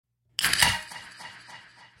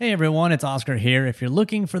Hey everyone, it's Oscar here. If you're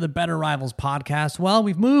looking for the Better Rivals podcast, well,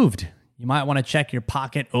 we've moved. You might want to check your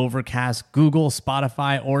Pocket, Overcast, Google,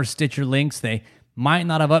 Spotify, or Stitcher links. They might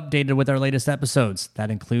not have updated with our latest episodes. That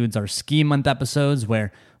includes our Ski Month episodes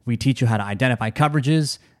where we teach you how to identify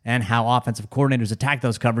coverages and how offensive coordinators attack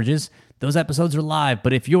those coverages. Those episodes are live,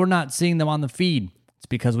 but if you're not seeing them on the feed, it's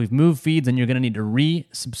because we've moved feeds and you're going to need to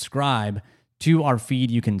resubscribe to our feed.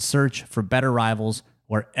 You can search for Better Rivals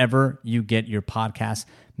wherever you get your podcasts.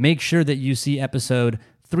 Make sure that you see episode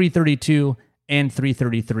 332 and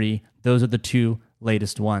 333. Those are the two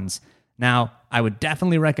latest ones. Now, I would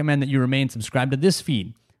definitely recommend that you remain subscribed to this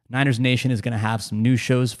feed. Niners Nation is going to have some new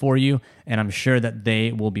shows for you, and I'm sure that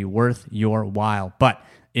they will be worth your while. But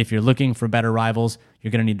if you're looking for Better Rivals,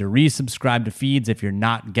 you're going to need to resubscribe to feeds if you're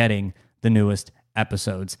not getting the newest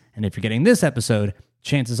episodes. And if you're getting this episode,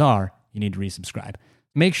 chances are you need to resubscribe.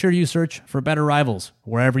 Make sure you search for Better Rivals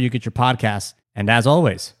wherever you get your podcasts. And as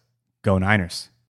always, go Niners.